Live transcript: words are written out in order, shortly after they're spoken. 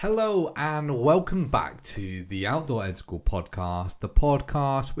Hello and welcome back to the Outdoor Ed School podcast, the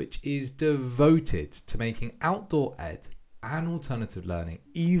podcast which is devoted to making outdoor ed and alternative learning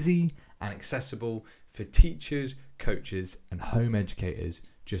easy and accessible for teachers, coaches and home educators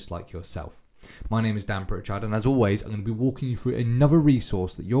just like yourself. My name is Dan Pritchard, and as always I'm going to be walking you through another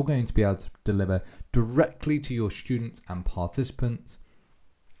resource that you're going to be able to deliver directly to your students and participants.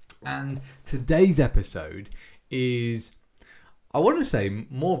 And today's episode is, I want to say,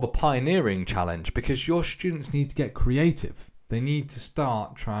 more of a pioneering challenge, because your students need to get creative. They need to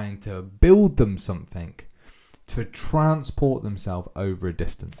start trying to build them something to transport themselves over a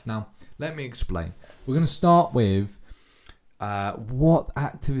distance. Now, let me explain. We're going to start with what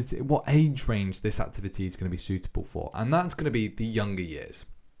age range this activity is going to be suitable for, and that's going to be the younger years.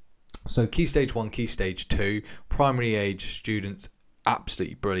 So Key Stage 1, Key Stage 2, primary age students,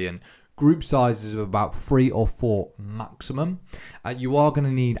 absolutely brilliant. Group sizes of about 3 or 4 maximum. You are going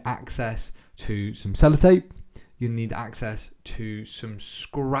to need access to some sellotape. You need access to some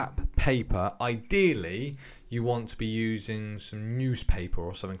scrap paper. Ideally, you want to be using some newspaper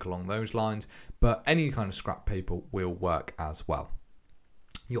or something along those lines, but any kind of scrap paper will work as well.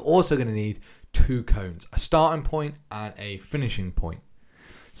 You're also going to need 2 cones, a starting point and a finishing point.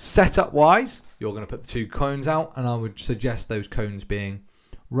 Setup wise, you're going to put the 2 cones out, and I would suggest those cones being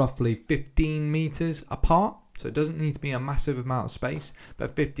roughly 15 meters apart. So it doesn't need to be a massive amount of space,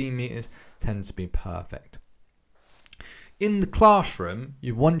 but 15 meters tends to be perfect. In the classroom,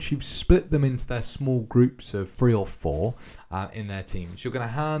 once you've split them into their small groups of 3 or 4 in their teams, you're going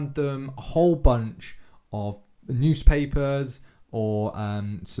to hand them a whole bunch of newspapers or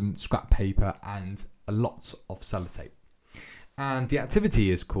some scrap paper and lots of sellotape. And the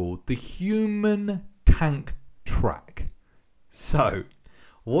activity is called the Human Tank Track. So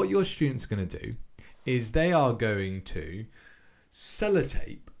what your students are going to do is they are going to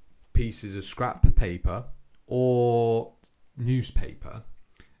sellotape pieces of scrap paper or newspaper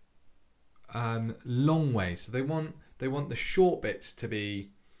long way. So they want the short bits to be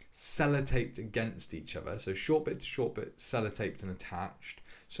sellotaped against each other. So short bit to short bit sellotaped and attached,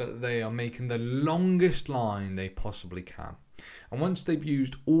 so that they are making the longest line they possibly can. And once they've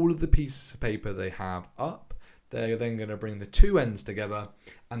used all of the pieces of paper they have up, they're then going to bring the 2 ends together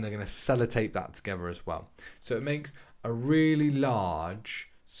and they're going to sellotape that together as well. So it makes a really large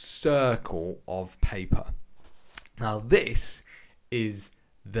circle of paper. Now this is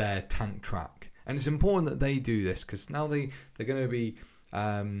their tank track. And it's important that they do this, because now they're going to be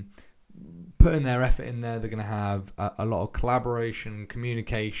putting their effort in there. They're going to have a lot of collaboration,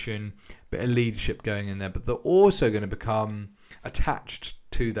 communication, bit of leadership going in there. But they're also going to become attached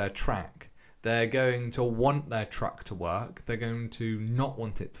to their track. They're going to want their truck to work. They're going to not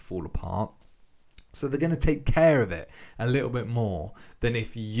want it to fall apart. So they're going to take care of it a little bit more than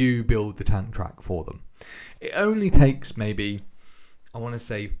if you build the tank track for them. It only takes maybe, I want to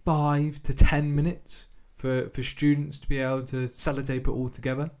say, 5 to 10 minutes for students to be able to sellotape it all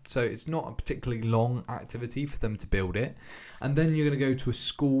together. So it's not a particularly long activity for them to build it. And then you're going to go to a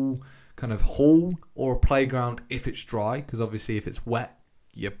school kind of hall or a playground if it's dry, because obviously if it's wet,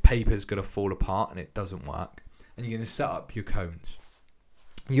 your paper's going to fall apart and it doesn't work. And you're going to set up your cones.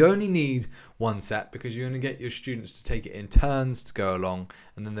 You only need 1 set, because you're going to get your students to take it in turns to go along,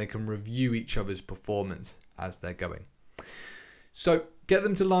 and then they can review each other's performance as they're going. So get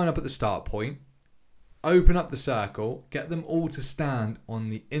them to line up at the start point, open up the circle, get them all to stand on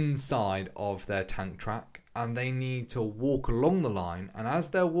the inside of their tank track, and they need to walk along the line, and as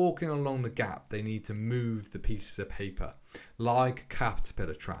they're walking along the gap, they need to move the pieces of paper like a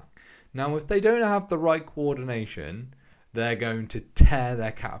caterpillar track. Now, if they don't have the right coordination, they're going to tear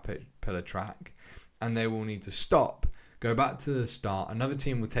their caterpillar track, and they will need to stop, go back to the start. Another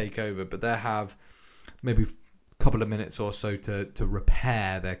team will take over, but they'll have maybe a couple of minutes or so to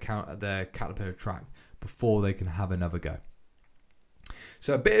repair their caterpillar track before they can have another go.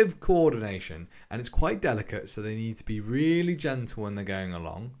 So a bit of coordination, and it's quite delicate, so they need to be really gentle when they're going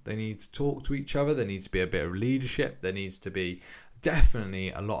along. They need to talk to each other. There needs to be a bit of leadership. There needs to be definitely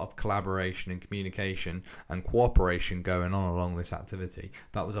a lot of collaboration and communication and cooperation going on along this activity.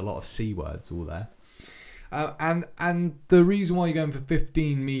 That was a lot of C words all there. And the reason why you're going for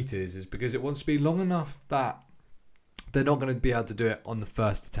 15 meters is because it wants to be long enough that they're not going to be able to do it on the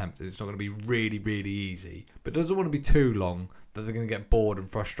first attempt. It's not going to be really, really easy. But it doesn't want to be too long that they're going to get bored and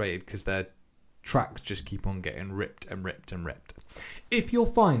frustrated because their tracks just keep on getting ripped and ripped and ripped. If you're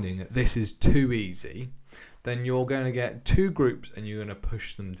finding that this is too easy, then you're going to get 2 groups and you're going to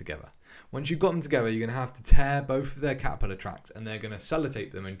push them together. Once you've got them together, you're going to have to tear both of their caterpillar tracks, and they're going to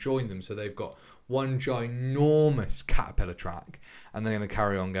sellotape them and join them so they've got one ginormous caterpillar track, and they're going to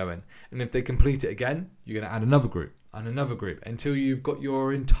carry on going. And if they complete it again, you're going to add another group and another group until you've got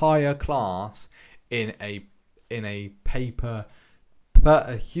your entire class in a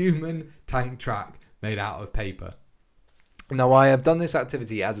human tank track made out of paper. Now, I have done this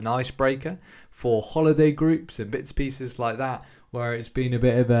activity as an icebreaker for holiday groups and bits and pieces like that, where it's been a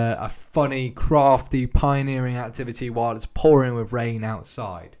bit of a funny, crafty, pioneering activity while it's pouring with rain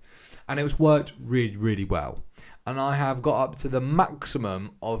outside. And it's worked really, really well. And I have got up to the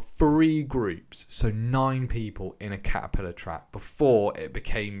maximum of 3 groups, so 9 people in a caterpillar track, before it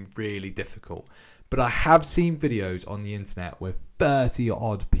became really difficult. But I have seen videos on the internet with 30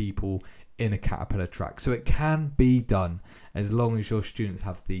 odd people in a caterpillar track. So it can be done as long as your students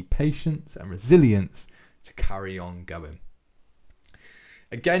have the patience and resilience to carry on going.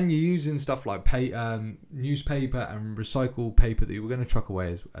 Again, you're using stuff like newspaper and recycled paper that you were going to chuck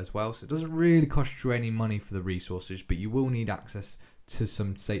away as well. So it doesn't really cost you any money for the resources, but you will need access to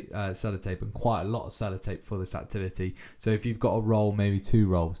some sellotape and quite a lot of sellotape for this activity. So if you've got a roll, maybe 2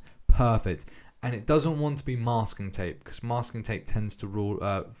 rolls, perfect. And it doesn't want to be masking tape, because masking tape tends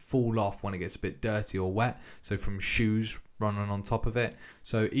to fall off when it gets a bit dirty or wet. So from shoes running on top of it.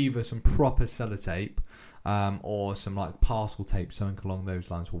 So either some proper sellotape or some like parcel tape, something along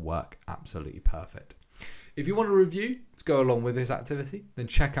those lines will work absolutely perfect. If you want a review to go along with this activity, then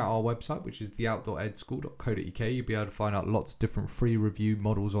check out our website, which is theoutdooredschool.co.uk. You'll be able to find out lots of different free review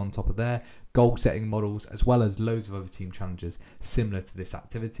models on top of there, goal setting models, as well as loads of other team challenges similar to this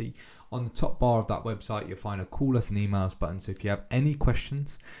activity. On the top bar of that website, you'll find a call us and emails button. So if you have any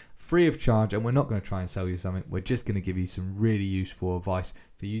questions, free of charge, and we're not going to try and sell you something, we're just going to give you some really useful advice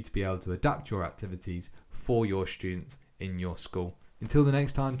for you to be able to adapt your activities for your students in your school. Until the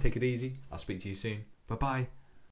next time, take it easy. I'll speak to you soon. Bye-bye.